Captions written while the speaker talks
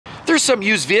There's some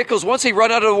used vehicles, once they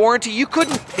run out of warranty, you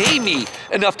couldn't pay me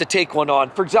enough to take one on.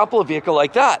 For example, a vehicle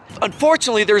like that.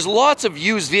 Unfortunately, there's lots of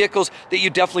used vehicles that you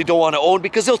definitely don't want to own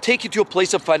because they'll take you to a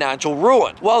place of financial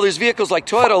ruin. While there's vehicles like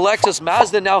Toyota, Lexus,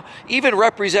 Mazda now even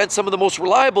represent some of the most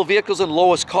reliable vehicles and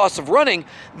lowest costs of running,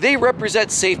 they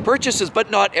represent safe purchases, but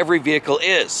not every vehicle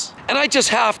is. And I just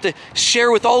have to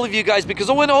share with all of you guys, because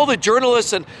when all the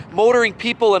journalists and motoring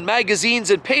people and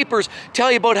magazines and papers tell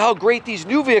you about how great these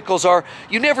new vehicles are,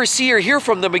 you never see or hear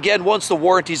from them again once the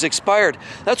warranty's expired.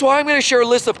 That's why I'm going to share a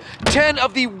list of 10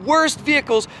 of the worst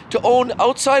vehicles to own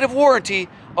outside of warranty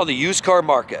on the used car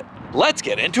market. Let's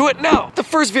get into it now. The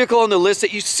first vehicle on the list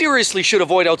that you seriously should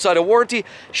avoid outside of warranty,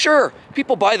 sure,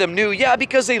 people buy them new, yeah,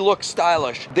 because they look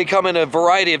stylish. They come in a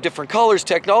variety of different colors,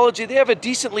 technology. They have a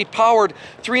decently powered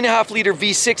 3.5-liter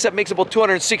V6 that makes about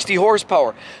 260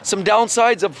 horsepower. Some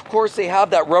downsides, of course, they have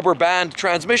that rubber band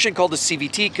transmission called the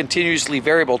CVT, continuously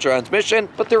variable transmission,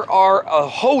 but there are a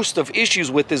host of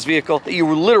issues with this vehicle that you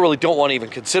literally don't want to even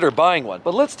consider buying one.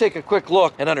 But let's take a quick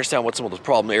look and understand what some of those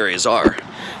problem areas are.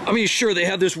 I mean, sure, they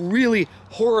have this really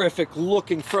horrific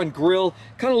looking front grille,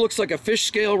 kind of looks like a fish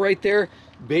scale right there.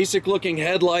 Basic looking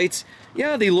headlights.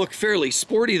 Yeah, they look fairly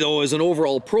sporty though as an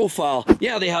overall profile.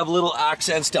 Yeah, they have little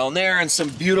accents down there and some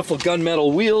beautiful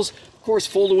gunmetal wheels. Of course,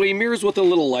 fold away mirrors with a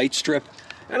little light strip.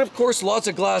 And of course, lots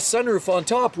of glass sunroof on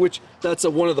top, which that's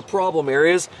one of the problem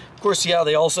areas. Of course, yeah,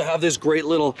 they also have this great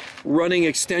little running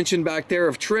extension back there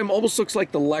of trim. Almost looks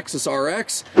like the Lexus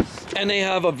RX. And they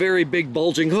have a very big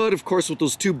bulging hood, of course, with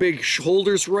those two big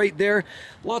holders right there.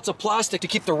 Lots of plastic to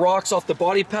keep the rocks off the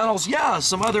body panels. Yeah,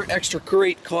 some other extra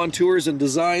great contours and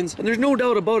designs. And there's no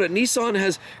doubt about it, Nissan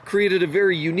has created a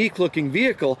very unique looking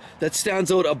vehicle that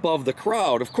stands out above the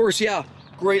crowd. Of course, yeah,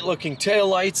 great looking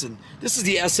taillights, and this is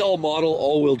the SL model,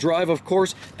 all-wheel drive, of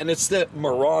course, and it's the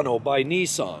Murano by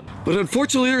Nissan. But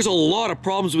unfortunately, there's a lot of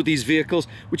problems with these vehicles,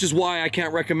 which is why I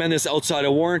can't recommend this outside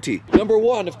of warranty. Number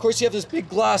one, of course, you have this big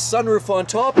glass sunroof on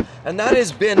top, and that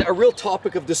has been a real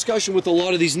topic of discussion with a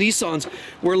lot of these Nissans,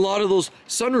 where a lot of those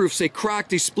sunroofs, they crack,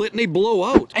 they split, and they blow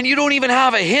out. And you don't even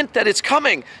have a hint that it's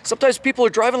coming. Sometimes people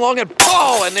are driving along and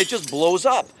boom, and it just blows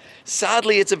up.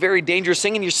 Sadly, it's a very dangerous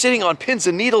thing, and you're sitting on pins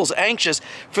and needles anxious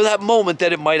for that moment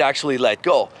that it might actually let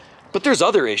go. But there's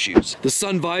other issues. The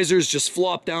sun visors just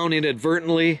flop down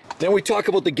inadvertently. Then we talk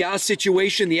about the gas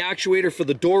situation, the actuator for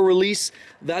the door release.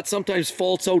 That sometimes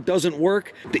faults out, doesn't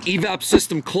work. The evap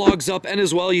system clogs up, and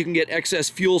as well you can get excess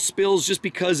fuel spills just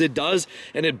because it does,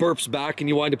 and it burps back and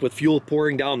you wind up with fuel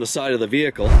pouring down the side of the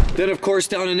vehicle. Then of course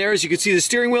down in there, as you can see, the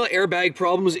steering wheel airbag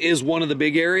problems is one of the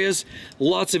big areas.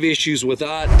 Lots of issues with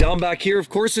that. Down back here, of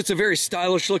course, it's a very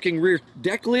stylish looking rear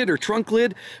deck lid or trunk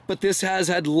lid, but this has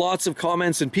had lots of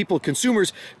comments and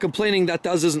consumers complaining that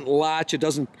doesn't latch, it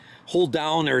doesn't hold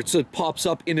down, or it pops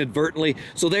up inadvertently.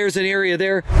 So there's an area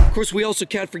there. Of course, we also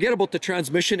can't forget about the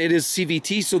transmission. It is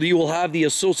CVT, so you will have the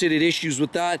associated issues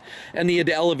with that and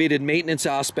the elevated maintenance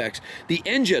aspects. The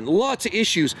engine, lots of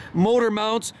issues. Motor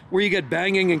mounts, where you get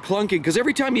banging and clunking, because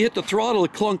every time you hit the throttle,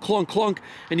 it clunk, clunk, clunk,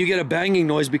 and you get a banging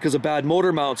noise because of bad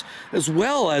motor mounts. As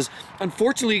well as,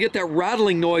 unfortunately, you get that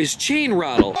rattling noise, chain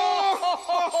rattle.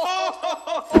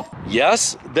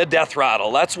 Yes, the death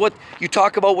rattle. That's what you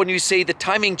talk about when you say the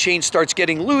timing chain starts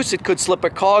getting loose. It could slip a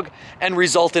cog and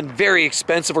result in very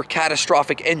expensive or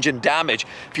catastrophic engine damage.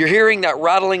 If you're hearing that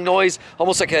rattling noise,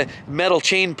 almost like a metal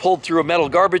chain pulled through a metal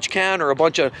garbage can, or a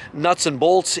bunch of nuts and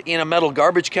bolts in a metal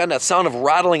garbage can, that sound of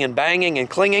rattling and banging and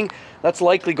clinging, that's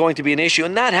likely going to be an issue,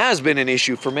 and that has been an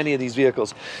issue for many of these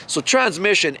vehicles. So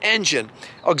transmission, engine,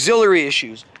 auxiliary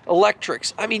issues,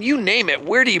 electrics, I mean, you name it.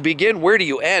 Where do you begin? Where do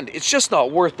you end? It's just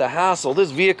not worth the hassle. This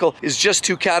vehicle is just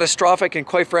too catastrophic, and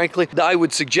quite frankly, I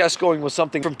would suggest going with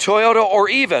something from Toyota, or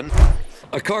even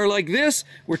a car like this.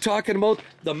 We're talking about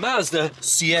the Mazda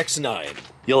CX-9.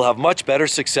 You'll have much better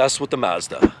success with the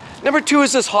Mazda. Number two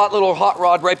is this hot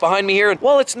rod right behind me here. And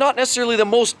while it's not necessarily the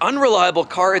most unreliable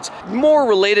car, it's more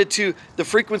related to the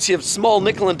frequency of small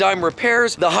nickel and dime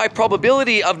repairs, the high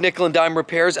probability of nickel and dime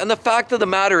repairs, and the fact of the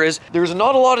matter is there's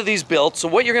not a lot of these built, so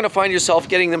what you're going to find yourself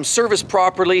getting them serviced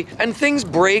properly, and things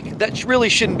break that really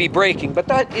shouldn't be breaking, but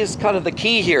that is kind of the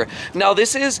key here. Now,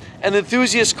 this is an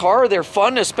enthusiast car. They're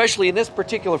fun, especially in this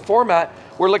particular format.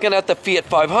 We're looking at the Fiat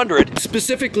 500.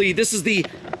 Specifically, this is the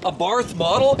Abarth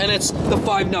model, and it's the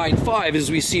 595,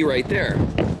 as we see right there.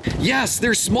 Yes,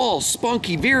 they're small,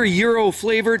 spunky, very Euro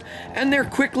flavored, and they're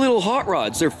quick little hot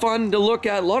rods. They're fun to look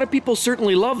at. A lot of people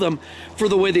certainly love them for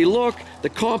the way they look, the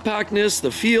compactness,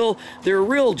 the feel. They're a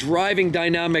real driving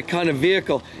dynamic kind of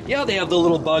vehicle. Yeah, they have the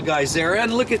little bug eyes there,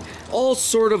 and look at all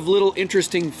sort of little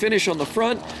interesting finish on the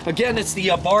front. Again, it's the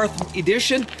Abarth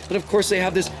edition, and of course they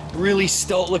have this really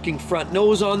stout looking front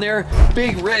nose on there,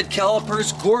 big red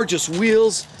calipers, gorgeous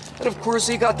wheels, and of course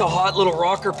you got the hot little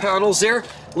rocker panels there,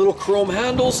 little chrome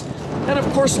handles, and of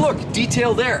course look,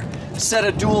 detail there. Set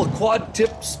of dual quad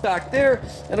tips back there,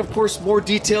 and of course more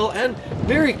detail and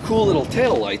very cool little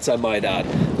tail lights, I might add.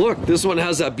 Look, this one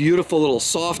has that beautiful little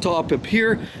soft top up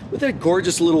here with that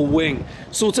gorgeous little wing.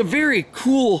 So it's a very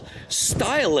cool,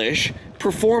 stylish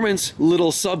performance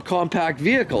little subcompact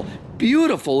vehicle.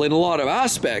 Beautiful in a lot of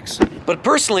aspects. But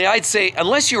personally, I'd say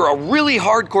unless you're a really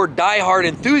hardcore die-hard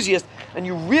enthusiast and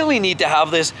you really need to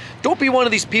have this, don't be one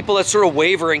of these people that's sort of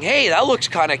wavering, hey, that looks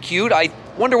kind of cute, I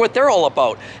wonder what they're all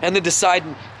about, and then decide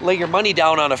and lay your money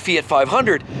down on a Fiat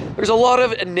 500. There's a lot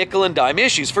of nickel and dime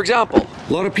issues. For example,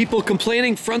 a lot of people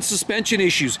complaining front suspension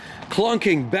issues,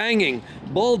 clunking, banging,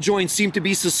 ball joints seem to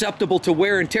be susceptible to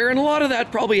wear and tear, and a lot of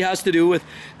that probably has to do with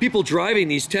people driving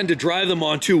these tend to drive them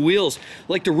on two wheels,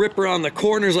 like to rip around the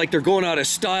corners like they're going out of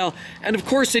style, and of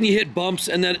course then you hit bumps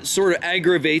and then it sort of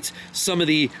aggravates some of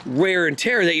the wear and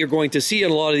tear that you're going to see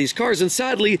in a lot of these cars, and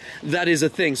sadly that is a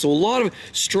thing. So a lot of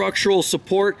structural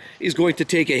support is going to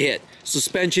take a hit.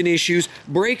 Suspension issues,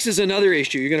 brakes is another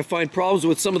issue. You're going to find problems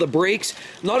with some of the brakes,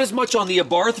 not as much on the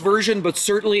Abarth version, but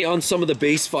certainly on some of the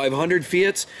base 500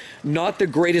 Fiats. Not the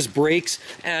greatest brakes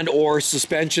and or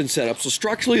suspension setup. So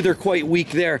structurally they're quite weak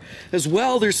there. As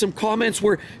well, there's some comments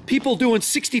where people doing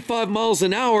 65 miles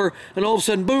an hour and all of a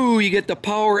sudden, boo, you get the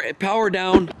power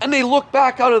down, and they look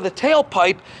back out of the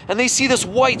tailpipe and they see this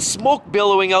white smoke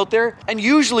billowing out there, and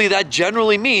usually that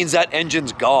generally means that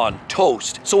engine's gone,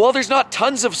 toast. So while there's not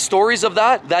tons of stories of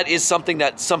that, that is something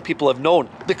that some people have known.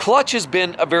 The clutch has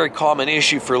been a very common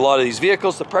issue for a lot of these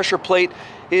vehicles. The pressure plate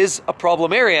is a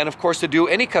problem area, and of course to do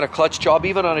any kind of clutch job,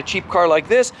 even on a cheap car like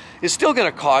this, is still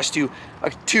going to cost you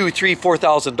 $2,000, $3,000,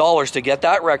 $4,000 to get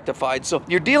that rectified. So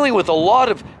you're dealing with a lot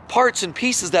of parts and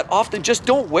pieces that often just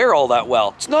don't wear all that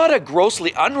well. It's not a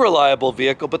grossly unreliable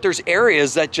vehicle, but there's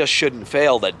areas that just shouldn't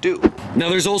fail that do. Now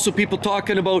there's also people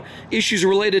talking about issues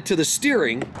related to the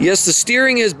steering. Yes, the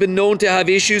steering has been known to have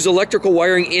issues. Electrical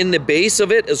wiring in the base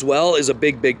of it as well is a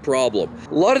big problem.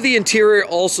 A lot of the interior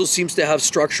also seems to have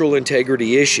structural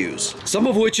integrity issues. Some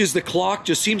of which is the clock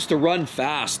just seems to run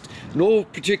fast. No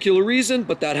particular reason,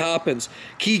 but that happens.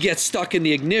 Key gets stuck in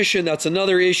the ignition, that's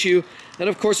another issue. And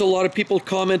of course a lot of people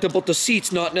comment about the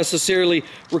seats not necessarily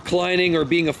reclining or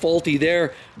being a faulty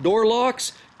there. Door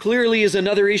locks clearly is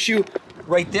another issue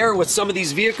right there with some of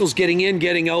these vehicles getting in,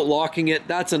 getting out, locking it.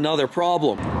 That's another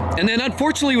problem. And then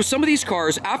unfortunately with some of these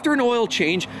cars, after an oil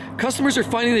change, customers are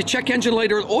finding the check engine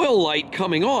light or oil light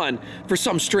coming on for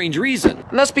some strange reason.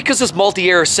 And that's because this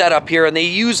multi-air setup here, and they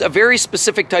use a very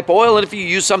specific type of oil, and if you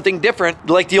use something different,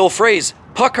 like the old phrase,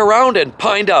 puck around and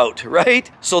find out,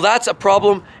 right? So that's a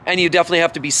problem, and you definitely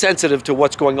have to be sensitive to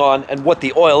what's going on and what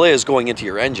the oil is going into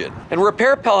your engine. And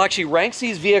Repair Pal actually ranks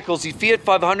these vehicles, these Fiat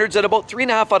 500s, at about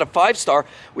 3.5 out of 5 star,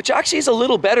 which actually is a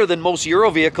little better than most Euro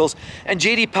vehicles, and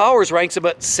JD Powers ranks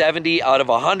about 70 out of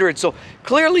 100. So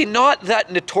clearly not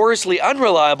that notoriously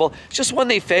unreliable, it's just when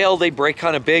they fail, they break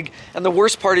kind of big, and the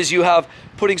worst part is you have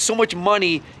putting so much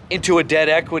money into a dead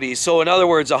equity. So in other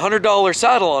words, a $100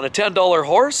 saddle on a $10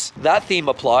 horse, that theme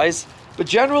applies. But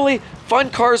generally,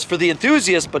 fun cars for the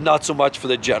enthusiasts, but not so much for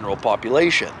the general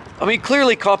population. I mean,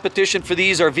 clearly competition for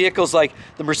these are vehicles like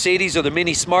the Mercedes or the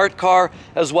Mini Smart car,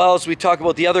 as well as we talk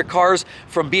about the other cars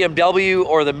from BMW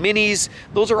or the Minis.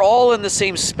 Those are all in the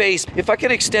same space. If I can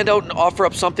extend out and offer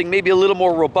up something maybe a little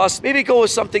more robust, maybe go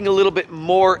with something a little bit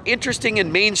more interesting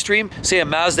and mainstream, say a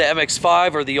Mazda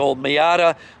MX-5 or the old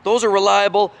Miata, those are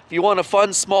reliable. If you want a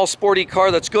fun, small, sporty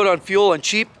car that's good on fuel and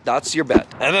cheap, that's your bet.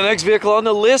 And the next vehicle on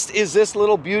the list is this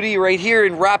little beauty right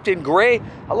here wrapped in gray.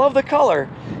 I love the color.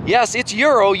 Yes, it's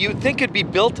Euro. You'd think it'd be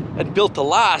built and built to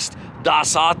last.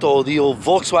 Das Auto, the old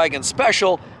Volkswagen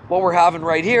special, what we're having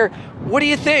right here. What do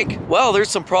you think? Well, there's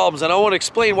some problems, and I want to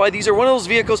explain why these are one of those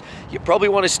vehicles you probably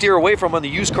want to steer away from on the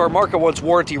used car market once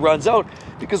warranty runs out,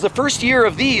 because the first year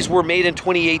of these were made in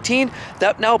 2018.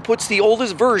 That now puts the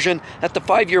oldest version at the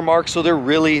 5-year mark, so they're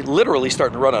really literally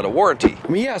starting to run out of warranty. I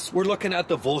mean, yes, we're looking at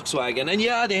the Volkswagen, and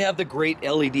yeah, they have the great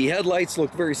LED headlights,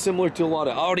 look very similar to a lot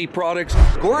of Audi products.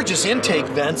 Gorgeous intake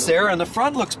vents there, and the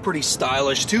front looks pretty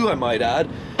stylish too, I might add.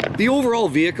 The overall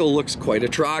vehicle looks quite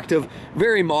attractive,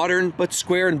 very modern, but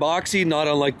square and boxy, not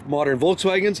unlike modern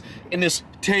Volkswagens, in this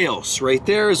Teos right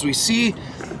there, as we see.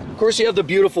 Of course, you have the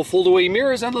beautiful fold-away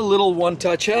mirrors and the little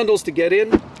one-touch handles to get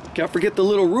in. Can't forget the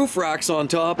little roof racks on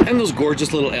top and those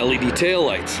gorgeous little LED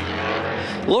taillights.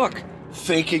 Look,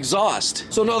 fake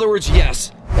exhaust. So in other words,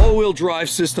 yes, all-wheel drive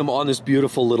system on this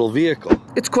beautiful little vehicle.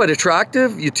 It's quite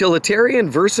attractive, utilitarian,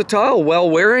 versatile,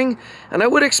 well-wearing, and I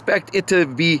would expect it to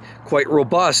be quite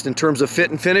robust in terms of fit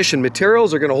and finish, and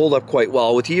materials are going to hold up quite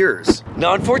well with years.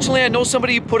 Now, unfortunately, I know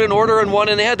somebody put an order on one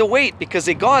and they had to wait because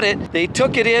they got it, they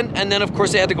took it in, and then of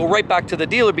course they had to go right back to the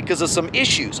dealer because of some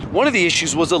issues. One of the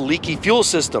issues was a leaky fuel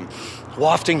system,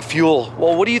 wafting fuel.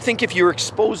 Well, what do you think if you're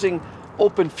exposing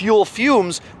open fuel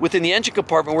fumes within the engine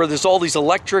compartment where there's all these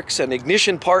electrics and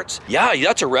ignition parts? Yeah,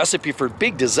 that's a recipe for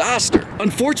big disaster.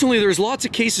 Unfortunately, there's lots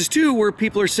of cases too where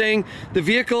people are saying the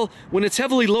vehicle, when it's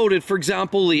heavily loaded, for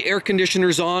example, the air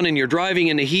conditioner's on and you're driving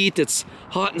in the heat, it's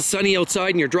hot and sunny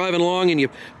outside and you're driving along and you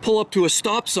pull up to a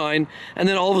stop sign and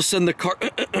then all of a sudden the car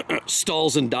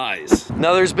stalls and dies.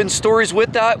 Now, there's been stories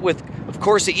with that, with of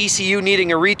course the ECU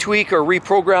needing a retweak or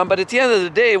reprogram, but at the end of the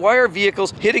day, why are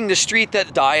vehicles hitting the street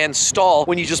that die and stall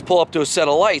when you just pull up to a set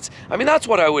of lights? I mean, that's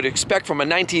what I would expect from a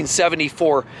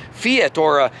 1974 Fiat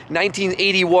or a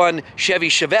 1981 Chevy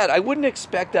Chevette. I wouldn't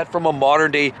expect that from a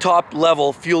modern day top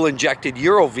level fuel injected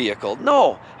Euro vehicle.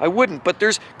 No, I wouldn't, but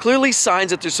there's clearly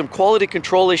signs that there's some quality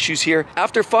control issues here.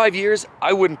 After 5 years,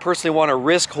 I wouldn't personally want to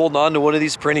risk holding on to one of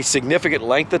these for any significant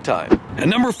length of time. And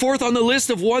number 4th on the list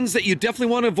of ones that you definitely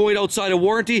want to avoid outside of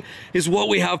warranty is what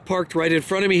we have parked right in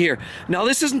front of me here. Now,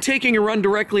 this isn't taking a run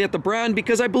directly at the brand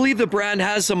because I believe the brand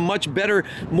has some much better,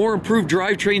 more improved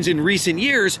drivetrains in recent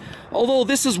years, although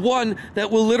this is one that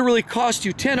will literally cost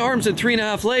you 10 arms and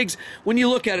 3.5 legs when you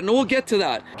look at it, and we'll get to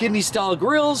that. Kidney style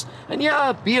grills, and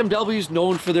yeah, BMW is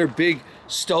known for their big,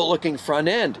 stout looking front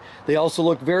end. They also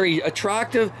look very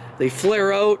attractive, they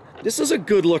flare out. This is a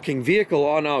good looking vehicle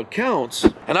on all counts.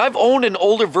 And I've owned an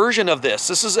older version of this.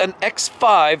 This is an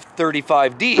X5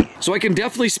 35D. So I can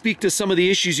definitely speak to some of the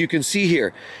issues you can see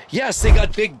here. Yes, they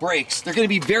got big brakes. They're going to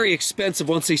be very expensive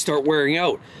once they start wearing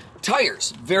out.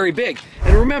 Tires, very big.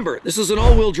 And remember, this is an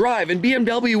all-wheel drive, and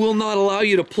BMW will not allow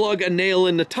you to plug a nail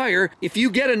in the tire. If you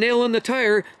get a nail in the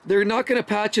tire, they're not going to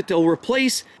patch it, they'll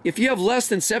replace. If you have less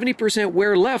than 70%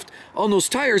 wear left on those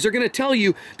tires, they're going to tell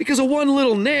you, because of one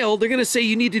little nail, they're going to say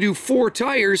you need to do 4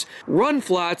 tires, run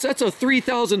flats. That's a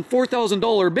 $3,000,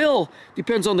 $4,000 bill.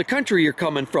 Depends on the country you're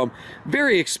coming from.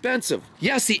 Very expensive.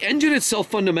 Yes, the engine itself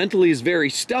fundamentally is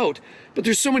very stout, but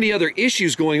there's so many other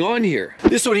issues going on here.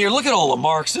 This one here, look at all the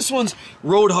marks. This one's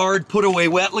rode hard, put away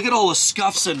wet. Look at all the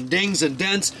scuffs and dings and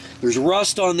dents. There's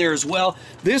rust on there as well.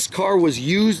 This car was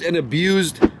used and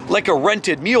abused like a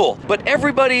rented mule. But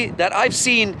everybody that I've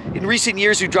seen in recent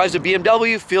years who drives a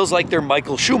BMW feels like they're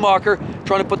Michael Schumacher,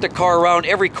 trying to put the car around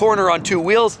every corner on 2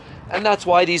 wheels. And that's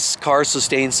why these cars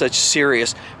sustain such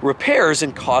serious repairs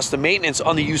and cost of maintenance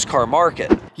on the used car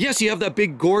market. Yes, you have that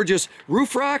big gorgeous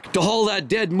roof rack to haul that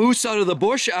dead moose out of the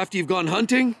bush after you've gone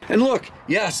hunting. And look,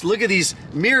 yes, look at these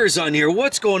mirrors on here.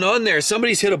 What's going on there?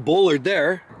 Somebody's hit a bollard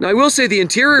there. Now, I will say the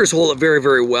interiors hold up very,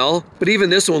 very well, but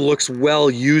even this one looks well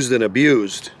used and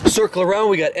abused. Circle around,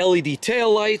 we got LED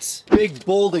tail lights, big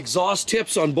bold exhaust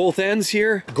tips on both ends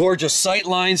here, gorgeous sight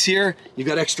lines here, you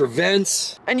got extra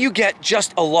vents, and you get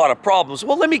just a lot of problems.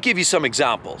 Well, let me give you some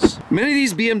examples. Many of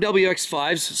these BMW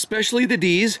X5s, especially the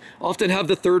Ds, often have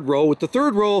the 3rd row. With the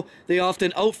 3rd row, they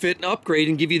often outfit and upgrade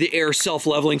and give you the air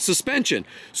self-leveling suspension.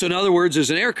 So in other words, there's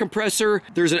an air compressor,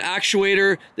 there's an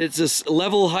actuator, it's this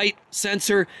level height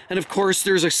sensor, and of course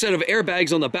there's a set of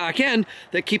airbags on the back end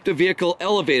that keep the vehicle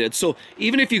elevated. So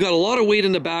even if you got a lot of weight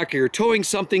in the back or you're towing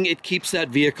something, it keeps that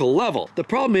vehicle level. The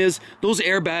problem is those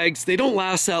airbags, they don't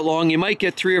last that long. You might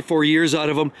get 3 or 4 years out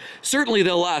of them. Certainly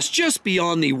they'll last just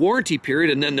beyond the warranty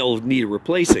period, and then they'll need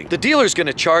replacing. The dealer's going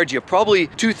to charge you probably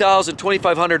 $2,000,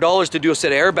 $2,500 to do a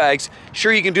set of airbags.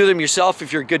 Sure, you can do them yourself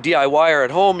if you're a good DIYer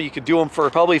at home. You could do them for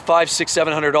probably $500,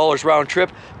 $600, $700 round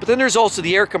trip. But then there's also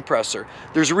the air compressor.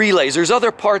 There's relays. There's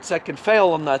other parts that can fail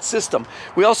on that system.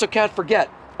 We also can't forget,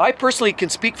 I personally can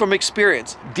speak from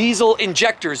experience, diesel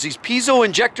injectors, these piezo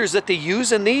injectors that they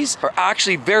use in these are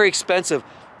actually very expensive.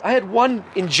 I had one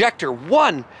injector,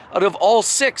 one out of all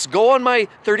 6, go on my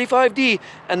 35D,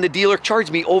 and the dealer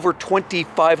charged me over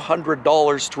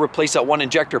 $2,500 to replace that one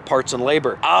injector, parts and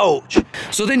labor. Ouch!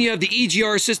 So then you have the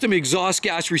EGR system, exhaust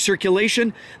gas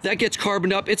recirculation. That gets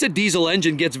carboned up. It's a diesel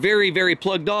engine, gets very, very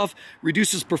plugged off,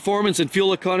 reduces performance and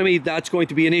fuel economy. That's going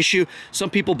to be an issue.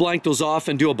 Some people blank those off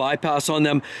and do a bypass on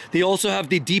them. They also have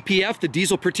the DPF, the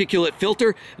diesel particulate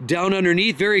filter, down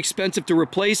underneath. Very expensive to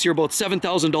replace. You're about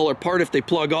 $7,000 part if they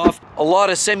plug plug off. A lot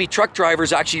of semi-truck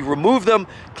drivers actually remove them,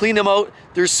 clean them out.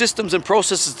 There's systems and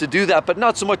processes to do that, but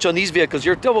not so much on these vehicles.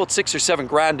 You're about 6 or 7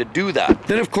 grand to do that.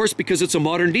 Then of course, because it's a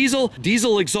modern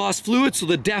diesel exhaust fluid, so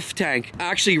the DEF tank.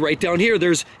 Actually right down here,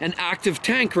 there's an active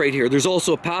tank right here. There's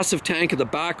also a passive tank at the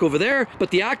back over there,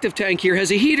 but the active tank here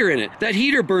has a heater in it. That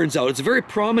heater burns out. It's a very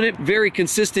prominent, very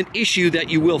consistent issue that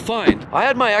you will find. I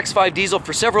had my X5 diesel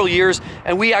for several years,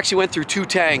 and we actually went through 2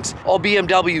 tanks. All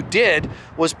BMW did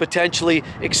was potentially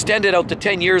extend it out to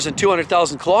 10 years and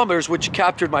 200,000 kilometers, which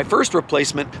captured my first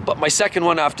replacement. But my second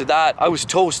one after that, I was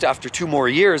toast after 2 more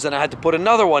years, and I had to put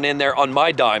another one in there on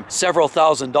my dime, several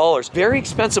 $1,000s. Very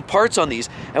expensive parts on these,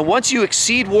 and once you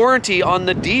exceed warranty on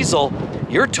the diesel,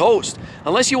 you're toast.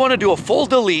 Unless you want to do a full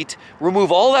delete,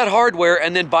 remove all that hardware,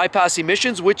 and then bypass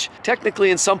emissions, which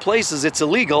technically in some places it's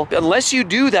illegal. Unless you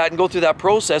do that and go through that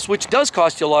process, which does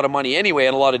cost you a lot of money anyway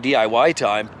and a lot of DIY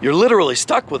time, you're literally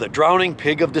stuck with a drowning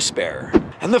pig of despair.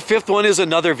 And the 5th one is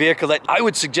another vehicle that I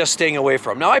would suggest staying away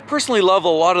from. Now, I personally love a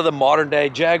lot of the modern day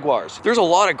Jaguars. There's a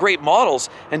lot of great models,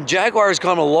 and Jaguar has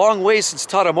gone a long way since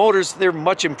Tata Motors. They're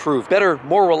much improved, better,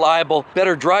 more reliable,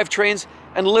 better drivetrains,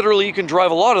 and literally you can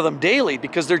drive a lot of them daily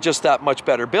because they're just that much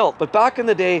better built. But back in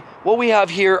the day, what we have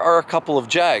here are a couple of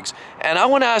Jags. And I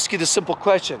want to ask you this simple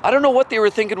question. I don't know what they were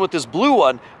thinking with this blue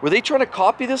one. Were they trying to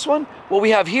copy this one? What we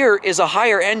have here is a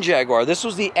higher end Jaguar. This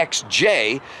was the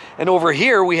XJ, and over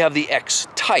here we have the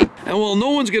X-Type. And while no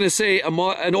one's going to say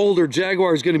an older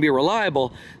Jaguar is going to be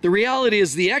reliable, the reality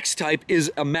is the X-Type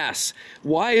is a mess.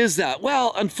 Why is that?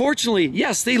 Well, unfortunately,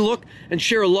 yes, they look and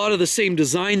share a lot of the same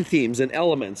design themes and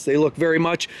elements. They look very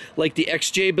much like the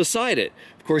XJ beside it.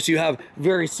 Of course, you have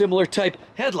very similar type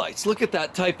headlights. Look at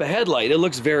that type of headlight. It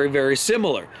looks very, very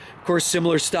similar. Of course,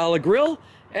 similar style of grille,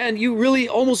 and you really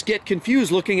almost get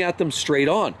confused looking at them straight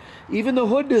on. Even the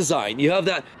hood design, you have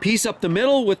that piece up the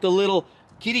middle with the little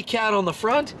kitty cat on the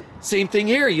front. Same thing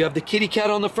here. You have the kitty cat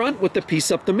on the front with the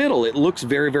piece up the middle. It looks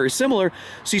very, very similar.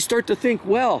 So you start to think,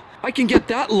 well, I can get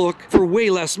that look for way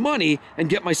less money and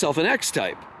get myself an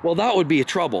X-Type. Well, that would be a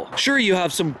trouble. Sure, you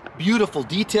have some beautiful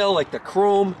detail like the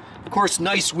chrome, of course,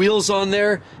 nice wheels on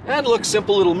there, and look,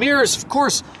 simple little mirrors. Of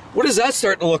course, what does that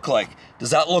start to look like? Does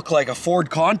that look like a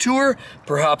Ford Contour?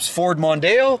 Perhaps Ford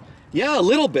Mondeo? Yeah, a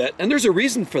little bit, and there's a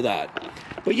reason for that.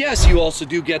 But yes, you also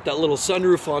do get that little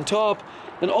sunroof on top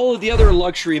and all of the other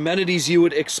luxury amenities you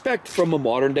would expect from a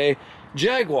modern day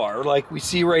Jaguar, like we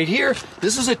see right here.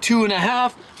 This is a 2.5,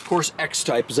 of course,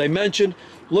 X-Type, as I mentioned.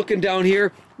 Looking down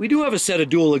here, we do have a set of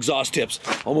dual exhaust tips,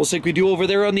 almost like we do over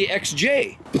there on the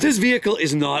XJ. But this vehicle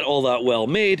is not all that well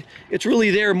made. It's really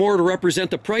there more to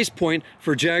represent the price point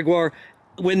for Jaguar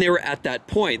when they were at that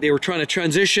point. They were trying to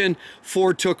transition,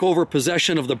 Ford took over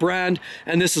possession of the brand,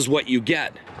 and this is what you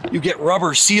get. You get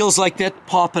rubber seals like that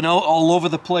popping out all over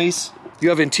the place. You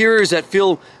have interiors that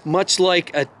feel much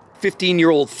like a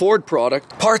 15-year-old Ford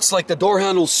product. Parts like the door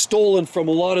handles stolen from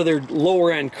a lot of their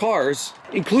lower-end cars,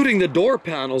 including the door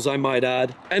panels, I might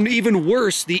add, and even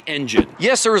worse, the engine.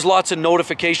 Yes, there was lots of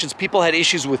notifications. People had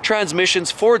issues with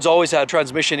transmissions. Ford's always had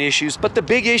transmission issues, but the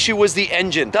big issue was the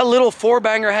engine. That little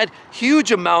four-banger had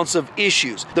huge amounts of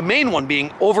issues. The main one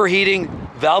being overheating,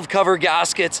 valve cover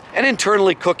gaskets, and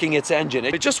internally cooking its engine.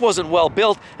 It just wasn't well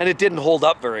built, and it didn't hold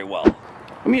up very well.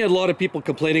 I mean, a lot of people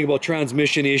complaining about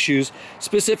transmission issues,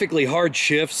 specifically hard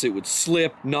shifts. It would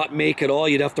slip, not make at all.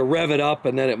 You'd have to rev it up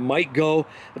and then it might go.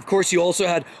 Of course, you also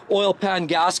had oil pan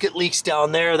gasket leaks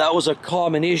down there. That was a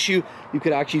common issue. You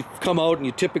could actually come out and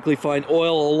you typically find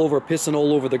oil all over, pissing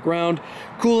all over the ground.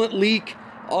 Coolant leak.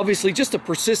 Obviously, just a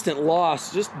persistent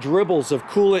loss, just dribbles of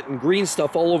coolant and green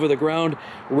stuff all over the ground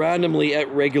randomly at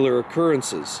regular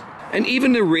occurrences. And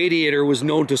even the radiator was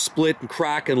known to split and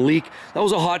crack and leak. That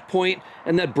was a hot point.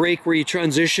 And that break where you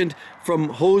transitioned from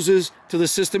hoses to the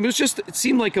system, it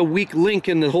seemed like a weak link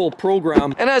in the whole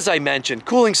program. And as I mentioned,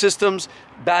 cooling systems,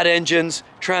 bad engines,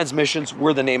 transmissions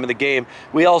were the name of the game.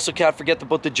 We also can't forget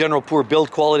about the general poor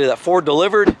build quality that Ford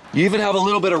delivered. You even have a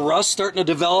little bit of rust starting to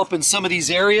develop in some of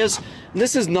these areas. And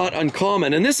this is not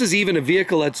uncommon. And this is even a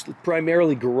vehicle that's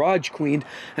primarily garage cleaned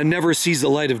and never sees the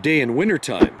light of day in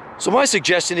wintertime. So my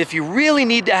suggestion, if you really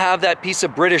need to have that piece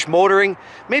of British motoring,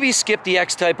 maybe skip the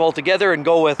X-Type altogether and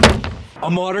go with a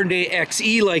modern day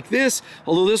XE like this.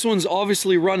 Although this one's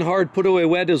obviously run hard, put away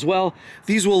wet as well.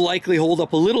 These will likely hold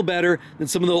up a little better than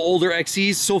some of the older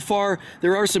XEs. So far,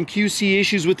 there are some QC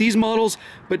issues with these models,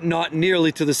 but not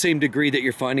nearly to the same degree that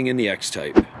you're finding in the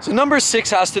X-Type. So number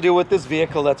 6 has to do with this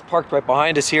vehicle that's parked right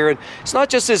behind us here. And it's not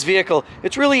just this vehicle,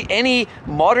 it's really any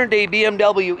modern day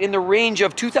BMW in the range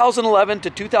of 2011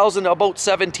 to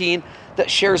 2017 that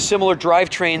shares similar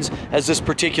drivetrains as this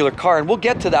particular car. And we'll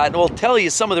get to that and we'll tell you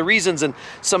some of the reasons and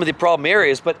fixing some of the problem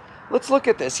areas. But let's look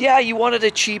at this. Yeah, you wanted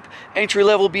a cheap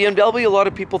entry-level BMW. A lot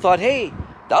of people thought, hey,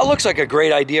 that looks like a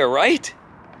great idea, right?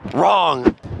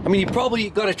 Wrong. I mean, you probably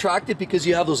got attracted because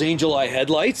you have those angel eye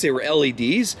headlights. They were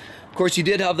LEDs. Of course, you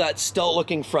did have that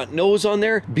stout-looking front nose on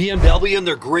there. BMW and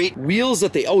their great wheels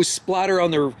that they always splatter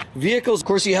on their vehicles. Of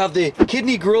course, you have the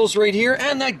kidney grills right here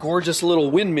and that gorgeous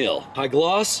little windmill. High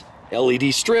gloss,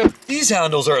 LED strip. These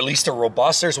handles are at least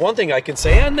robust. There's one thing I can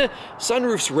say, and the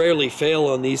sunroofs rarely fail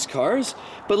on these cars.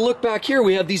 But look back here,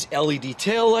 we have these LED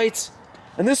taillights.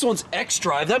 And this one's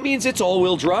X-Drive. That means it's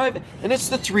all-wheel drive, and it's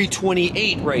the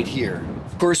 328 right here.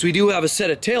 Of course, we do have a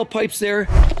set of tailpipes there.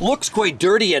 Looks quite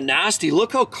dirty and nasty.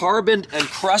 Look how carbon and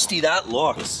crusty that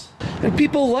looks. And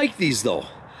people like these though.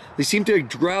 They seem to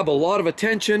grab a lot of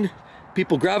attention.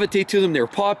 People gravitate to them. They're a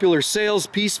popular sales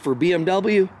piece for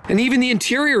BMW. And even the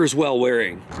interior is well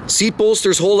wearing. Seat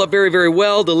bolsters hold up very, very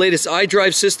well. The latest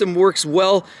iDrive system works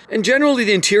well. And generally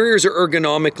the interiors are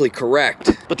ergonomically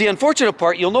correct. But the unfortunate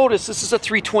part, you'll notice this is a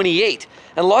 328.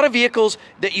 And a lot of vehicles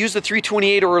that use the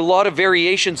 328 or a lot of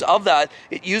variations of that,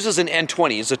 it uses an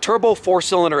N20. It's a turbo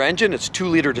 4-cylinder engine. It's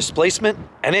 2-liter displacement.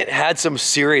 And it had some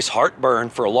serious heartburn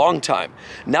for a long time.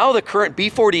 Now the current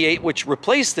B48, which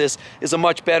replaced this, is a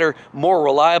much better, more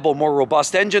reliable, more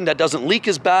robust engine that doesn't leak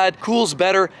as bad, cools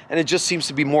better, and it just seems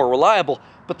to be more reliable.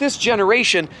 But this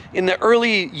generation, in the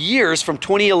early years from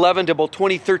 2011 to about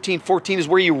 2013-14 is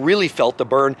where you really felt the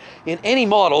burn. In any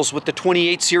models with the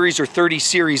 28 series or 30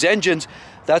 series engines,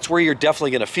 that's where you're definitely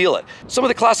going to feel it. Some of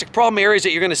the classic problem areas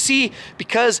that you're going to see,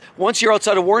 because once you're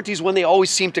outside of warranties, when they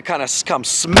always seem to kind of come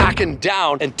smacking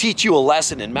down and teach you a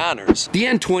lesson in manners. The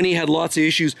N20 had lots of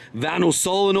issues. Vanos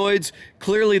solenoids,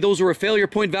 clearly those were a failure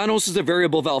point. Vanos is a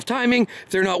variable valve timing.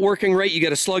 If they're not working right, you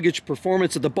get a sluggish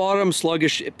performance at the bottom,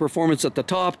 sluggish performance at the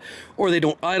top, or they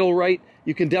don't idle right.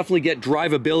 You can definitely get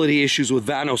drivability issues with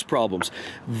Vanos problems.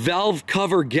 Valve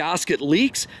cover gasket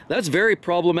leaks, that's very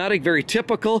problematic, very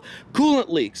typical. Coolant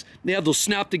leaks, they have those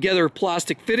snap together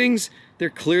plastic fittings.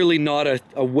 They're clearly not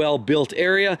a well-built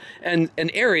area, and an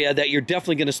area that you're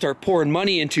definitely going to start pouring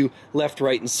money into left,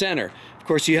 right, and center. Of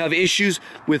course, you have issues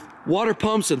with water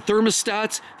pumps and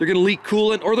thermostats. They're going to leak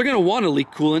coolant, or they're going to want to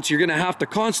leak coolant, so you're going to have to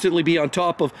constantly be on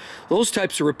top of those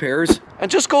types of repairs. And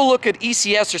just go look at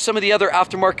ECS or some of the other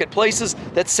aftermarket places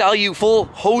that sell you full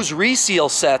hose reseal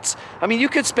sets. I mean, you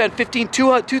could spend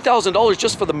 $2,000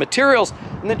 just for the materials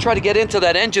and then try to get into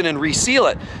that engine and reseal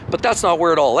it. But that's not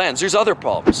where it all ends. There's other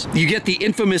problems. You get the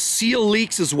infamous seal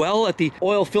leaks as well at the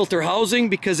oil filter housing,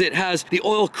 because it has the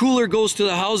oil cooler goes to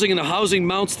the housing and the housing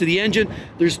mounts to the engine.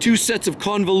 There's two sets of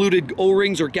convoluted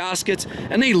O-rings or gaskets,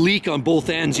 and they leak on both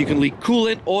ends. You can leak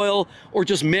coolant, oil, or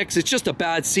just mix. It's just a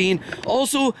bad scene.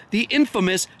 Also, the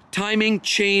infamous timing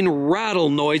chain rattle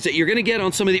noise that you're going to get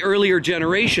on some of the earlier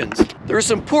generations. There are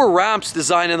some poor ramps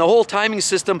designed, and the whole timing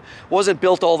system wasn't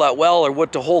built all that well or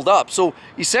what to hold up. So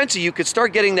essentially you could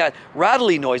start getting that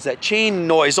rattly noise, that chain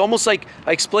noise, almost like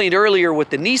I explained earlier with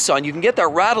the Nissan. You can get that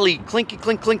rattly clinky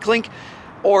clink clink clink,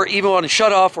 or even on a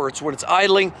shut off, or it's when it's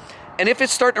idling. And if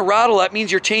it's starting to rattle, that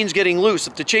means your chain's getting loose.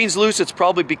 If the chain's loose, it's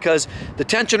probably because the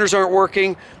tensioners aren't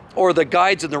working, or the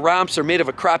guides and the ramps are made of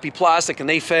a crappy plastic and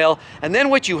they fail. And then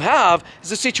what you have is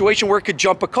a situation where it could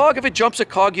jump a cog. If it jumps a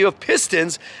cog, you have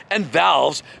pistons and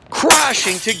valves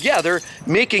crashing together,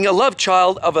 making a love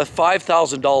child of a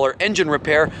 $5,000 engine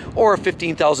repair or a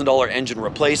 $15,000 engine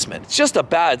replacement. It's just a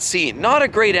bad scene, not a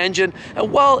great engine.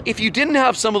 And well, if you didn't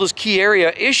have some of those key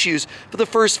area issues for the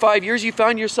first 5 years, you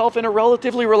found yourself in a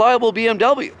relatively reliable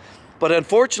BMW. But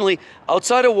unfortunately,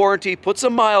 outside of warranty, put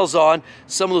some miles on,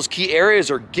 some of those key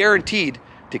areas are guaranteed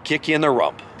to kick you in the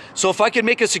rump. So if I could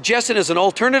make a suggestion as an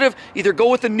alternative, either go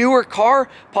with a newer car,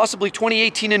 possibly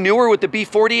 2018 and newer with the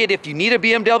B48 if you need a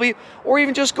BMW, or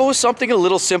even just go with something a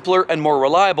little simpler and more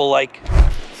reliable like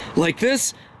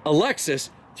this, a Lexus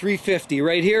 350.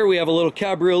 Right here we have a little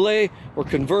cabriolet or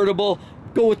convertible.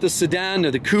 Go with the sedan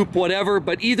or the coupe, whatever,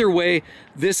 but either way,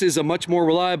 this is a much more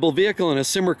reliable vehicle in a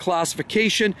similar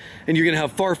classification, and you're gonna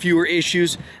have far fewer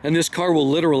issues, and this car will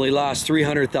literally last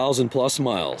 300,000 plus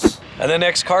miles. And the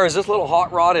next car is this little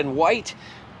hot rod in white.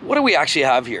 What do we actually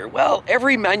have here? Well,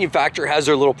 every manufacturer has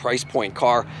their little price point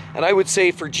car, and I would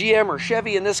say for GM or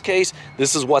Chevy in this case,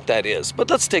 this is what that is. But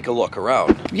let's take a look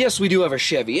around. Yes, we do have a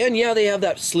Chevy, and yeah, they have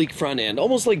that sleek front end,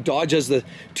 almost like Dodge has the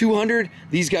 200.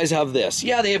 These guys have this.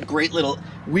 Yeah, they have great little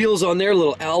wheels on there,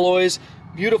 little alloys,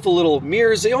 beautiful little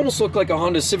mirrors. They almost look like a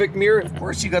Honda Civic mirror. Of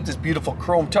course, you got this beautiful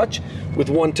chrome touch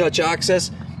with one touch access.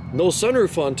 No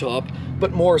sunroof on top,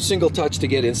 but more single touch to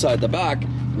get inside the back.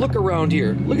 Look around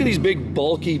here. Look at these big,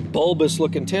 bulky, bulbous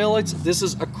looking taillights. This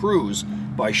is a Cruise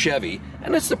by Chevy,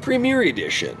 and it's the Premier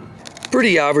Edition.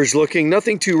 pretty average looking,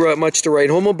 nothing too much to write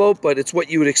home about, but it's what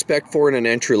you would expect for an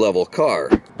entry-level car.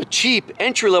 But cheap,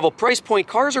 entry-level price point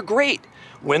cars are great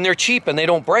when they're cheap and they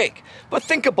don't break. But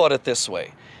think about it this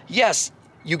way. Yes,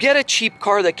 you get a cheap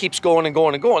car that keeps going and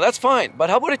going and going, that's fine. But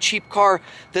how about a cheap car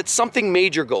that something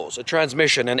major goes, a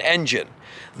transmission, an engine?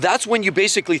 That's when you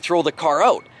basically throw the car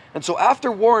out. And so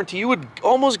after warranty, you would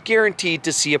almost guaranteed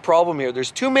to see a problem here.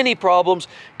 There's too many problems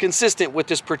consistent with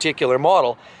this particular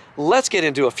model. Let's get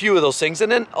into a few of those things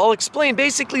and then I'll explain.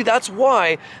 Basically, that's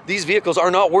why these vehicles are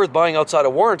not worth buying outside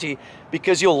of warranty,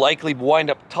 because you'll likely wind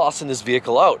up tossing this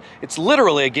vehicle out. It's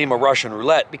literally a game of Russian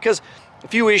roulette, because a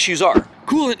few issues are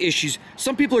coolant issues.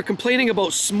 Some people are complaining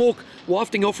about smoke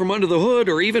wafting out from under the hood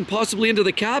or even possibly into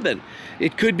the cabin.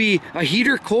 It could be a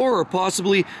heater core or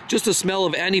possibly just a smell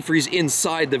of antifreeze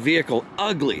inside the vehicle.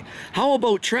 Ugly. How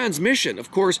about transmission? Of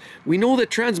course, we know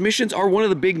that transmissions are one of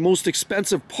the most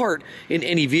expensive part in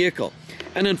any vehicle.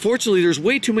 And unfortunately, there's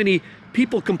way too many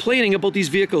people complaining about these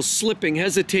vehicles slipping,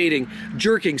 hesitating,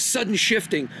 jerking, sudden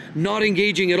shifting, not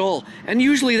engaging at all. And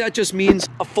usually that just means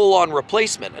a full-on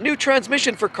replacement. A new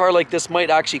transmission for a car like this might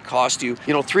actually cost you,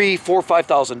 $3,000, $4,000,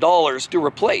 $5,000 to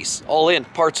replace, all in,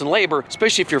 parts and labor,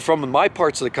 especially if you're from my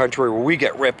parts of the country where we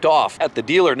get ripped off at the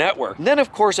dealer network. And then,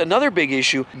 of course, another big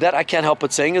issue that I can't help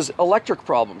but saying is electric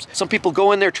problems. Some people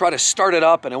go in there, try to start it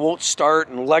up, and it won't start,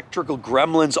 and electrical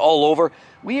gremlins all over.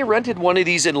 We rented one of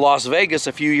these in Las Vegas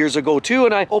a few years ago too,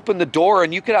 and I opened the door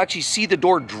and you could actually see the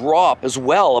door drop as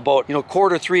well, about,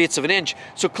 quarter, 3/8 of an inch.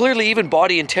 So clearly even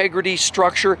body integrity,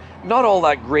 structure, not all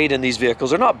that great in these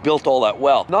vehicles. They're not built all that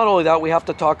well. Not only that, we have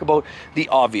to talk about the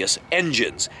obvious,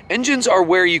 engines. Engines are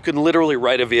where you can literally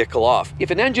write a vehicle off. If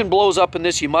an engine blows up in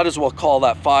this, you might as well call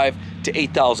that $5,000 to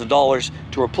 $8,000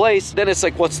 to replace. Then it's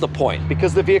like, what's the point?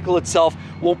 Because the vehicle itself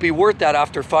won't be worth that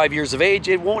after 5 years of age.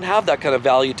 It won't have that kind of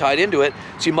value tied into it.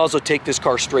 So you might as well take this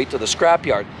car straight to the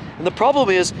scrapyard. And the problem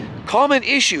is, common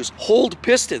issues, hold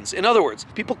pistons. In other words,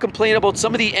 people complain about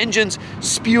some of the engines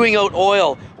spewing out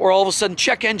oil, or all of a sudden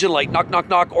check engine light, knock, knock,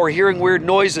 knock, or hearing weird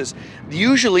noises.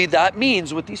 Usually that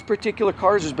means with these particular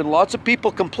cars, there's been lots of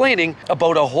people complaining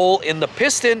about a hole in the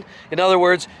piston. In other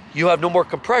words, you have no more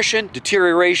compression,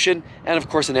 deterioration, and of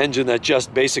course an engine that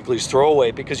just basically is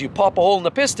throwaway, because you pop a hole in the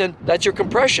piston, that's your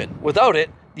compression. Without it,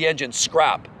 the engine's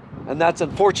scrap. And that's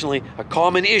unfortunately a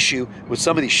common issue with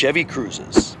some of these Chevy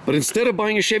Cruzes. But instead of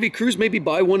buying a Chevy Cruze, maybe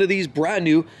buy one of these brand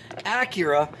new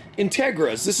Acura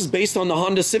Integras. This is based on the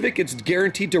Honda Civic. It's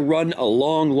guaranteed to run a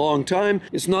long, long time.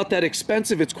 It's not that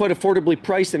expensive. It's quite affordably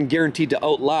priced and guaranteed to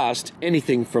outlast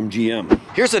anything from GM.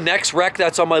 Here's the next wreck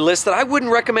that's on my list that I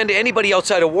wouldn't recommend to anybody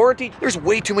outside of warranty. There's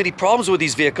way too many problems with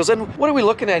these vehicles. And what are we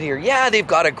looking at here? Yeah, they've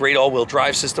got a great all-wheel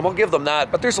drive system. I'll give them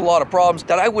that. But there's a lot of problems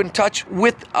that I wouldn't touch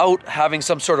without having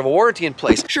some sort of a warranty in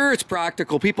place. Sure, it's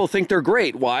practical. People think they're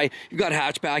great. Why? You've got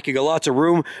hatchback. You got lots of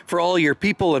room for all your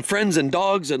people and friends and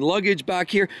dogs and luggage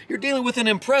back here. You're dealing with an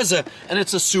Impreza, and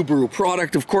it's a Subaru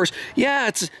product, of course. Yeah,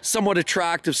 it's somewhat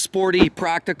attractive, sporty,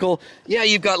 practical. Yeah,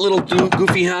 you've got little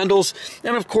goofy handles,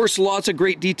 and of course lots of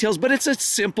great details, but it's a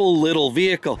simple little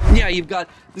vehicle. Yeah, you've got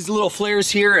these little flares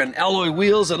here and alloy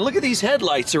wheels, and look at these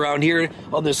headlights around here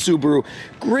on this Subaru.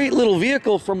 Great little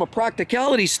vehicle from a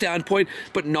practicality standpoint,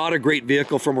 but not a great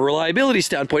vehicle from a reliability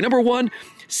standpoint. Number one,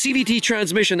 CVT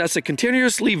transmission. That's a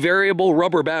continuously variable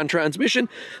rubber band transmission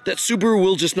that Subaru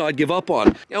will just not give up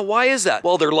on. Now, why is that?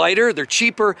 Well, they're lighter, they're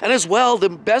cheaper, and as well, the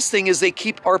best thing is they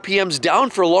keep RPMs down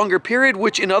for a longer period,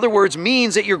 which in other words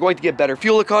means that you're going to get better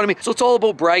fuel economy. So it's all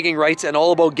about bragging rights and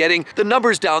all about getting the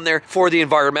numbers down there for the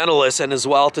environmentalists, and as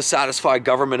well to satisfy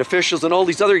government officials and all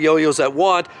these other yo-yos that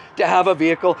want to have a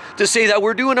vehicle to say that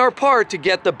we're doing our part to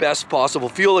get the best possible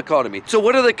fuel economy. So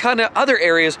what are the kind of other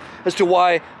areas as to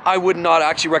why I would not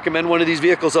actually recommend one of these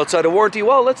vehicles outside of warranty?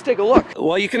 Well, let's take a look.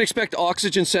 Well, you can expect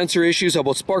oxygen sensor issues. How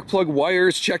about spark plug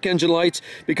wires, check engine lights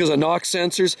because of NOx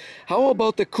sensors? How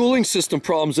about the cooling system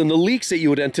problems and the leaks that you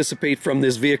would anticipate from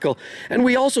this vehicle? And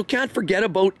we also can't forget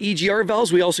about EGR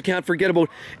valves. We also can't forget about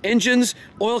engines,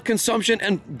 oil consumption,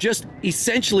 and just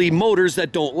essentially motors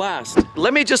that don't last.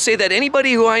 Let me just say that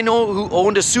anybody who I know who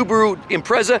owned a Subaru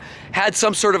Impreza had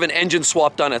some sort of an engine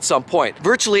swap done at some point.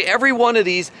 Virtually every one of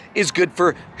these is good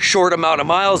for short amount of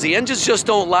miles. The engines just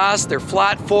don't last. They're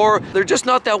flat four. They're just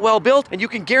not that well built, and you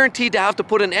can guarantee to have to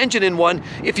put an engine in one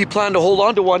if you plan to hold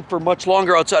on to one for much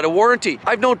longer outside of warranty.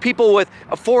 I've known people with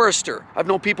a Forester. I've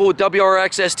known people with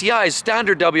WRX STIs,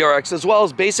 standard WRX, as well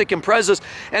as basic Imprezas,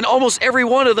 and almost every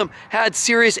one of them had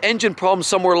serious engine problems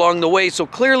somewhere along the way. So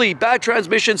clearly bad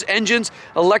transmissions, engines,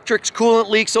 electrics, coolant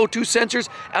leaks, O2 sensors,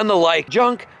 and the like.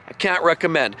 Junk. I can't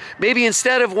recommend. Maybe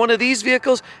instead of one of these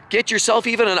vehicles, get yourself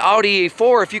even an Audi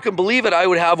A4. If you can believe it, I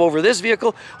would have over this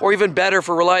vehicle, or even better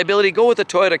for reliability, go with a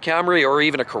Toyota Camry or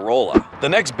even a Corolla. The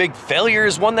next big failure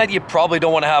is one that you probably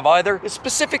don't want to have either. It's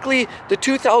specifically the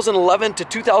 2011 to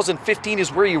 2015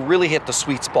 is where you really hit the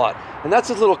sweet spot. And that's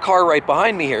this little car right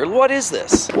behind me here. What is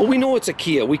this? Well, we know it's a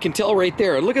Kia. We can tell right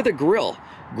there. Look at the grille.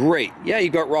 Great. Yeah, you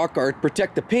got rock art,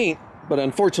 protect the paint, but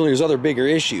unfortunately there's other bigger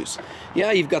issues.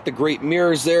 Yeah, you've got the great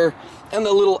mirrors there and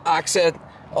the little accent,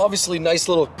 obviously nice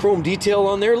little chrome detail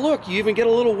on there. Look, you even get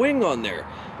a little wing on there.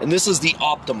 And this is the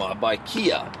Optima by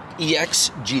Kia, EX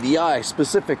GDI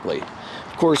specifically.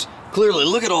 Of course, clearly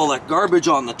look at all that garbage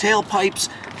on the tailpipes.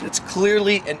 It's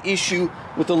clearly an issue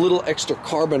with a little extra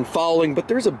carbon fouling, but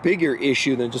there's a bigger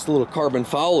issue than just a little carbon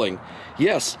fouling.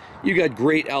 Yes, you got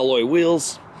great alloy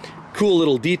wheels. Cool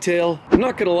little detail. I'm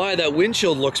not gonna lie, that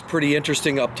windshield looks pretty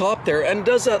interesting up top there and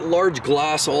does that large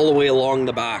glass all the way along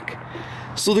the back.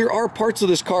 So there are parts of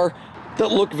this car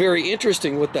that look very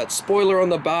interesting with that spoiler on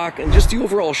the back, and just the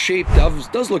overall shape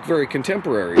does look very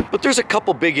contemporary. But there's a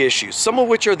couple big issues, some of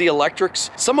which are the electrics,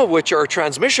 some of which are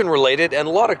transmission related, and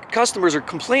a lot of customers are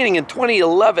complaining in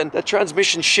 2011 that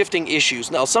transmission shifting issues.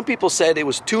 Now, some people said it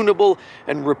was tunable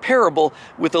and repairable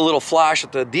with a little flash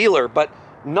at the dealer, but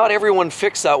not everyone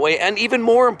fixed that way. And even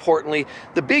more importantly,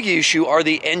 the big issue are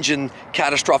the engine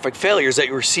catastrophic failures that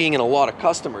you're seeing in a lot of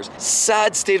customers.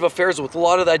 Sad state of affairs with a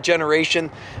lot of that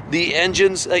generation. The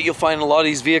engines that you'll find in a lot of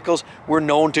these vehicles were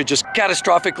known to just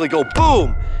catastrophically go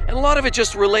boom. And a lot of it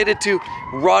just related to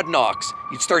rod knocks.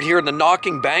 You'd start hearing the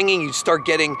knocking, banging, you'd start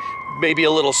getting maybe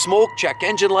a little smoke, check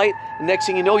engine light. Next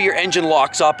thing you know, your engine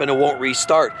locks up and it won't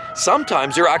restart.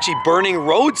 Sometimes they're actually burning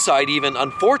roadside even,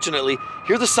 unfortunately.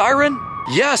 Hear the siren?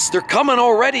 Yes, they're coming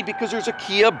already because there's a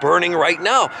Kia burning right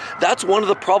now. That's one of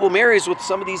the problem areas with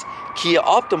some of these Kia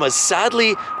Optimas.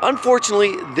 Sadly,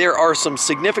 unfortunately, there are some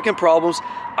significant problems.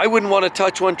 I wouldn't want to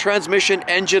touch one. Transmission,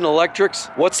 engine, electrics.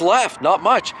 What's left? Not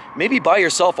much. Maybe buy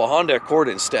yourself a Honda Accord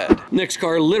instead. Next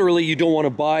car, literally you don't want to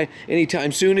buy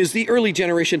anytime soon, is the early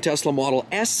generation Tesla Model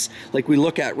S, like we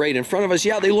look at right in front of us.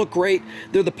 Yeah, they look great.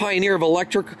 They're the pioneer of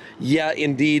electric. Yeah,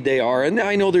 indeed they are. And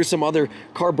I know there's some other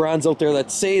car brands out there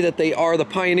that say that they are the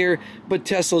pioneer, but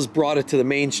Tesla's brought it to the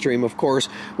mainstream, of course,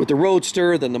 with the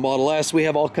Roadster, then the Model S. We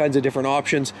have all kinds of different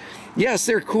options. Yes,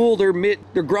 they're cool, they're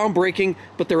groundbreaking,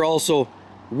 but they're also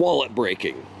wallet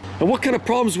breaking. And what kind of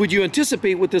problems would you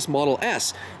anticipate with this Model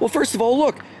S? Well, first of all,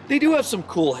 look, they do have some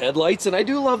cool headlights, and I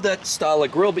do love that style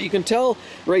of grille, but you can tell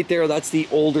right there that's the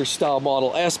older style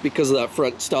Model S because of that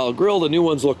front style grille. The new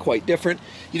ones look quite different.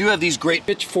 You do have these great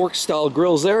pitchfork style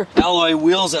grills there, alloy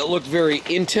wheels that look very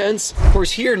intense. Of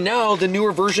course, here now the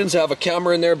newer versions have a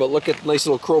camera in there, but look at nice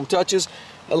little chrome touches.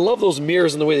 I love those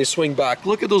mirrors and the way they swing back.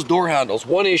 Look at those door handles.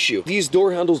 One issue, these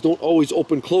door handles don't always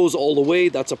open close all the way.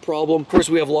 That's a problem. Of course,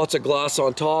 we have lots of glass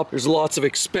on top. There's lots of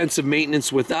expensive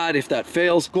maintenance with that if that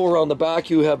fails. Go around the back,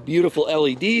 you have beautiful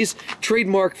LEDs.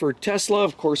 Trademark for Tesla.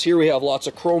 Of course, here we have lots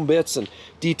of chrome bits and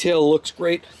detail looks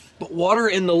great. But water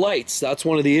in the lights, that's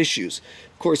one of the issues.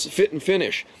 Of course, fit and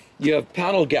finish. You have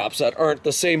panel gaps that aren't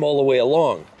the same all the way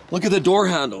along. Look at the door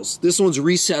handles. This one's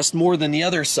recessed more than the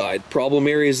other side. Problem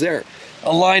areas there.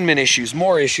 Alignment issues,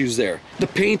 more issues there. The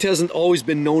paint hasn't always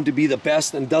been known to be the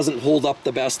best and doesn't hold up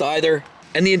the best either.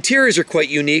 And the interiors are quite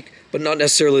unique, but not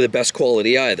necessarily the best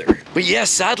quality either. But yes,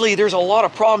 sadly, there's a lot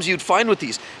of problems you'd find with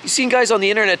these. You've seen guys on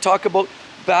the internet talk about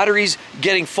batteries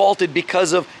getting faulted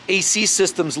because of AC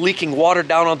systems leaking water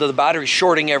down onto the battery,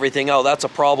 shorting everything out. That's a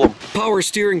problem. Power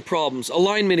steering problems,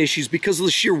 alignment issues because of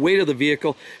the sheer weight of the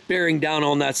vehicle bearing down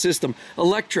on that system.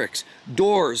 Electrics,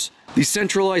 doors, the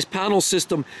centralized panel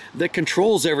system that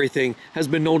controls everything has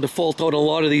been known to fault out a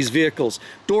lot of these vehicles.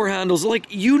 Door handles,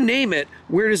 like you name it,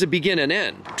 where does it begin and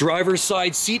end? Driver's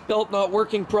side seat belt not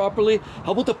working properly.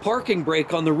 How about the parking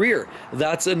brake on the rear?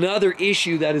 That's another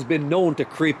issue that has been known to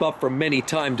creep up from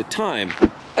time to time.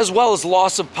 As well as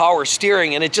loss of power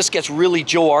steering, and it just gets really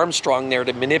Joe Armstrong there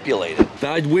to manipulate it.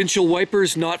 Bad windshield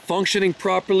wipers not functioning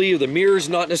properly, or the mirrors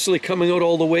not necessarily coming out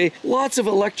all the way. Lots of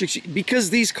electrics, because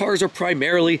these cars are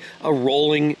primarily a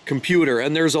rolling computer,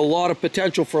 and there's a lot of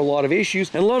potential for a lot of issues,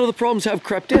 and a lot of the problems have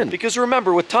crept in. Because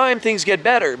remember, with time things get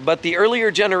better, but the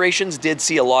earlier generations did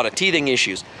see a lot of teething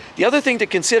issues. The other thing to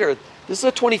consider, this is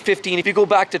a 2015. If you go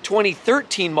back to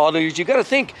 2013 model years, you got to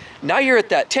think, now you're at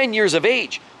that 10 years of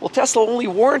age. Well, Tesla only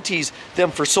warranties them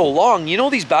for so long. You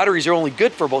know these batteries are only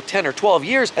good for about 10 or 12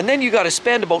 years, and then you got to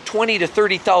spend about $20,000 to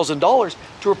 $30,000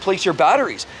 to replace your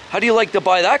batteries. How do you like to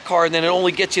buy that car and then it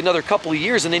only gets you another couple of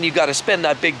years and then you got to spend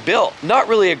that big bill? Not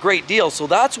really a great deal, so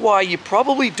that's why you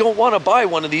probably don't want to buy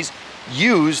one of these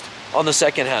used on the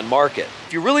secondhand market.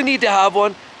 If you really need to have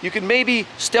one, You can maybe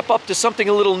step up to something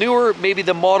a little newer, maybe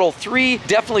the Model 3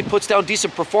 definitely puts down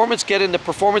decent performance, get in the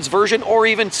performance version, or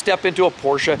even step into a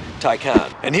Porsche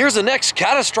Taycan. And here's the next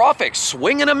catastrophic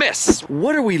swing and a miss.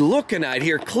 What are we looking at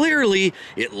here? Clearly,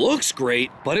 it looks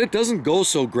great, but it doesn't go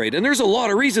so great. And there's a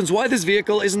lot of reasons why this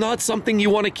vehicle is not something you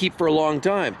want to keep for a long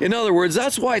time. In other words,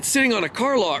 that's why it's sitting on a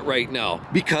car lot right now,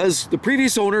 because the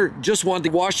previous owner just wanted to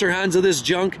wash their hands of this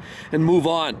junk and move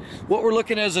on. What we're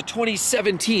looking at is a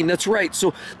 2017, that's right.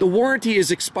 So the warranty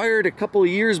is expired a couple of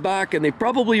years back, and they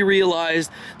probably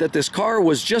realized that this car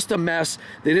was just a mess.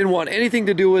 They didn't want anything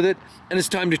to do with it, and it's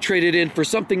time to trade it in for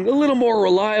something a little more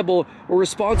reliable or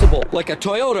responsible, like a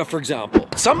Toyota, for example.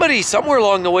 Somebody somewhere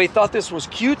along the way thought this was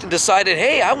cute and decided,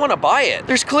 hey, I want to buy it.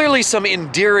 There's clearly some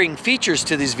endearing features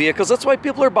to these vehicles. That's why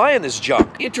people are buying this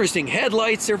junk. Interesting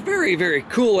headlights. They're very, very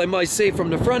cool, I must say, from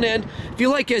the front end. If you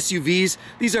like SUVs,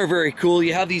 these are very cool.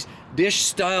 You have these dish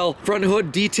style front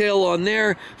hood detail on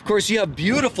there. Of course, you have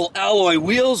beautiful alloy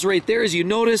wheels right there, as you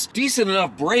notice. Decent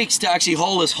enough brakes to actually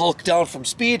haul this Hulk down from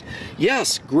speed.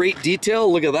 Yes, great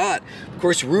detail. Look at that. Of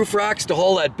course, roof racks to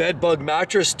haul that bed bug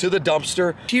mattress to the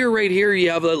dumpster. Here, right here, you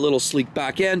have that little sleek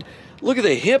back end. Look at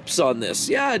the hips on this.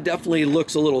 Yeah, it definitely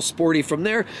looks a little sporty from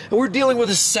there. And we're dealing with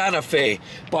a Santa Fe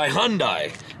by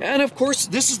Hyundai. And of course,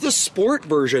 this is the sport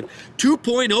version,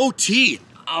 2.0T.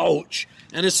 Ouch.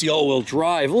 And it's the all-wheel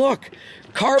drive. Look,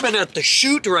 carbon at the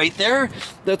chute right there.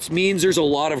 That means there's a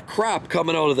lot of crap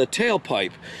coming out of the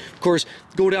tailpipe. Of course,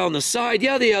 go down the side.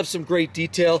 Yeah, they have some great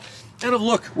detail. And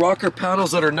look, rocker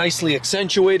panels that are nicely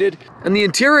accentuated. And the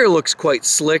interior looks quite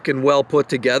slick and well put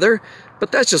together.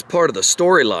 But that's just part of the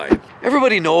storyline.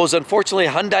 Everybody knows, unfortunately,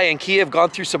 Hyundai and Kia have gone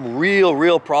through some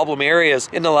real problem areas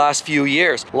in the last few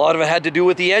years. A lot of it had to do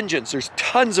with the engines. There's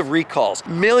tons of recalls,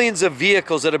 millions of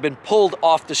vehicles that have been pulled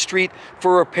off the street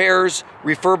for repairs,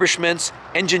 refurbishments,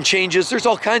 engine changes. There's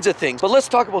all kinds of things. But let's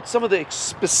talk about some of the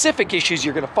specific issues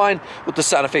you're going to find with the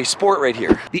Santa Fe Sport right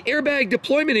here. The airbag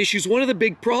deployment issue is one of the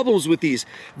big problems with these.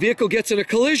 Vehicle gets in a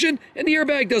collision and the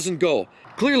airbag doesn't go.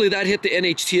 Clearly that hit the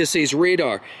NHTSA's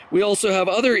radar. We also have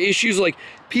other issues like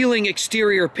peeling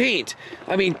exterior paint.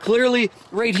 I mean, clearly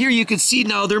right here you can see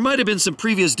now there might have been some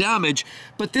previous damage,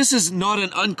 but this is not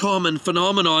an uncommon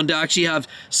phenomenon to actually have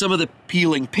some of the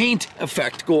peeling paint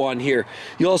effect go on here.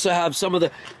 You also have some of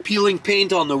the peeling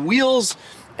paint on the wheels,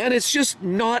 and it's just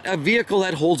not a vehicle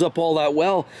that holds up all that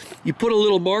well. You put a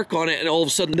little mark on it and all of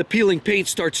a sudden the peeling paint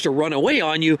starts to run away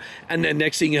on you, and then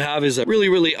next thing you have is a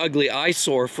really ugly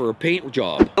eyesore for a paint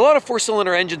job. A lot of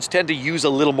four-cylinder engines tend to use a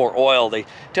little more oil. They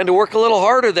tend to work a little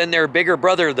harder than their bigger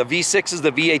brother, the V6s,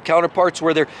 the V8 counterparts,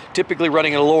 where they're typically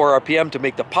running at a lower RPM to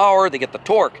make the power, they get the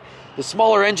torque. The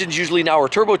smaller engines usually now are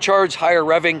turbocharged, higher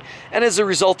revving, and as a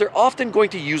result, they're often going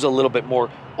to use a little bit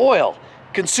more oil,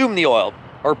 consume the oil.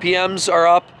 RPMs are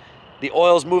up, the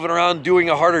oil's moving around, doing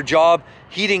a harder job,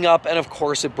 heating up, and of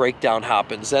course a breakdown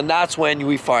happens. And that's when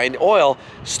we find oil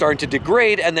starting to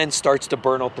degrade and then starts to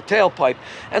burn out the tailpipe.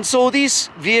 And so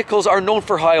these vehicles are known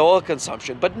for high oil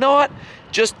consumption, but not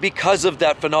just because of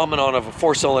that phenomenon of a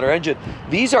four-cylinder engine.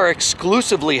 These are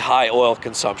exclusively high oil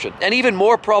consumption. And even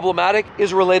more problematic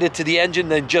is related to the engine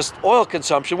than just oil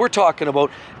consumption. We're talking about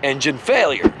engine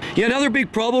failure. Yeah, another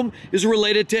big problem is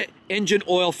related to engine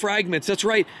oil fragments. That's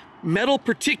right, metal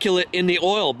particulate in the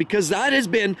oil, because that has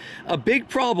been a big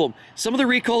problem. Some of the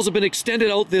recalls have been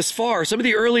extended out this far. Some of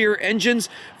the earlier engines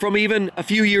from even a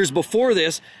few years before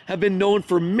this have been known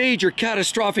for major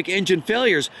catastrophic engine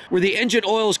failures where the engine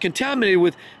oil is contaminated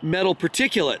with metal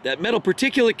particulate. That metal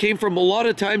particulate came from a lot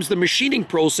of times the machining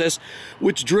process,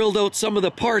 which drilled out some of the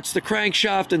parts, the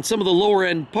crankshaft and some of the lower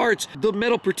end parts. The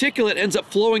metal particulate ends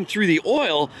up flowing through the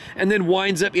oil and then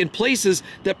winds up in places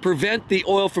that prevent the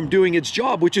oil from doing its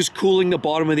job, which is cooling the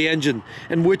bottom of the engine,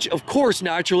 and which of course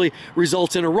naturally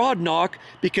results in a rod knock,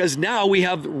 because now we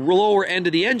have the lower end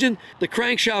of the engine, the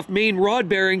crankshaft main rod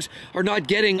bearings are not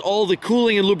getting all the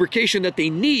cooling and lubrication that they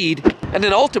need, and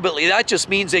then ultimately that just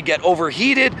means they get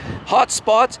overheated, hot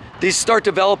spots, they start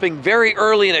developing very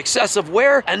early and excessive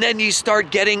wear, and then you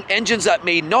start getting engines that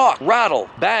may knock, rattle,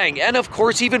 bang, and of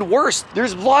course even worse,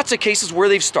 there's lots of cases where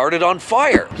they've started on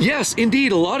fire. Yes,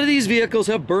 indeed, a lot of these vehicles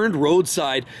have burned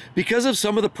roadside because of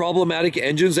some of the problematic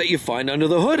engines that you find under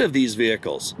the hood of these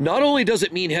vehicles. Not only does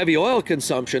it mean heavy oil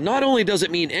consumption, not only does it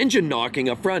mean engine knocking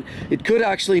up front, it could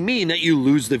actually mean that you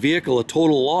lose the vehicle, a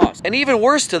total loss. And even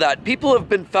worse to that, people have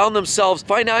been found themselves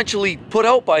financially put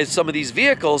out by some of these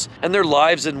vehicles and their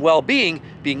lives and well-being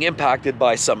being impacted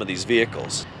by some of these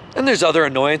vehicles. And there's other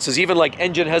annoyances, even like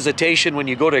engine hesitation when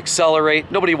you go to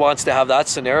accelerate. Nobody wants to have that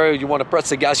scenario. You want to press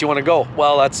the gas, you want to go.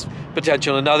 Well, that's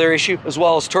potential another issue, as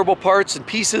well as turbo parts and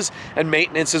pieces, and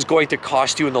maintenance is going to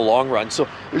cost you in the long run. So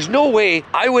there's no way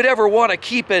I would ever want to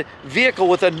keep a vehicle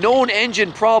with a known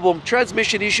engine problem,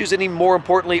 transmission issues, and even more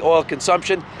importantly, oil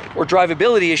consumption or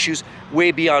drivability issues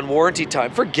way beyond warranty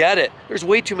time. Forget it. There's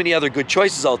way too many other good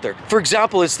choices out there. For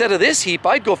example, instead of this heap,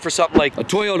 I'd go for something like a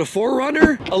Toyota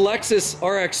 4Runner, a Lexus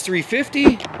RX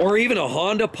 350, or even a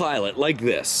Honda Pilot like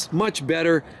this. Much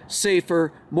better,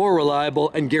 safer, more reliable,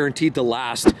 and guaranteed to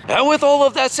last. And with all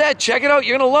of that said, check it out.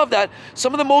 You're gonna love that.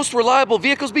 Some of the most reliable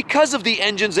vehicles because of the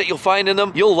engines that you'll find in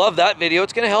them. You'll love that video.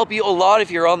 It's gonna help you a lot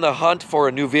if you're on the hunt for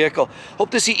a new vehicle.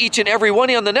 Hope to see each and every one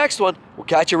of you on the next one. We'll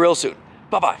catch you real soon.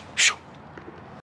 Bye-bye.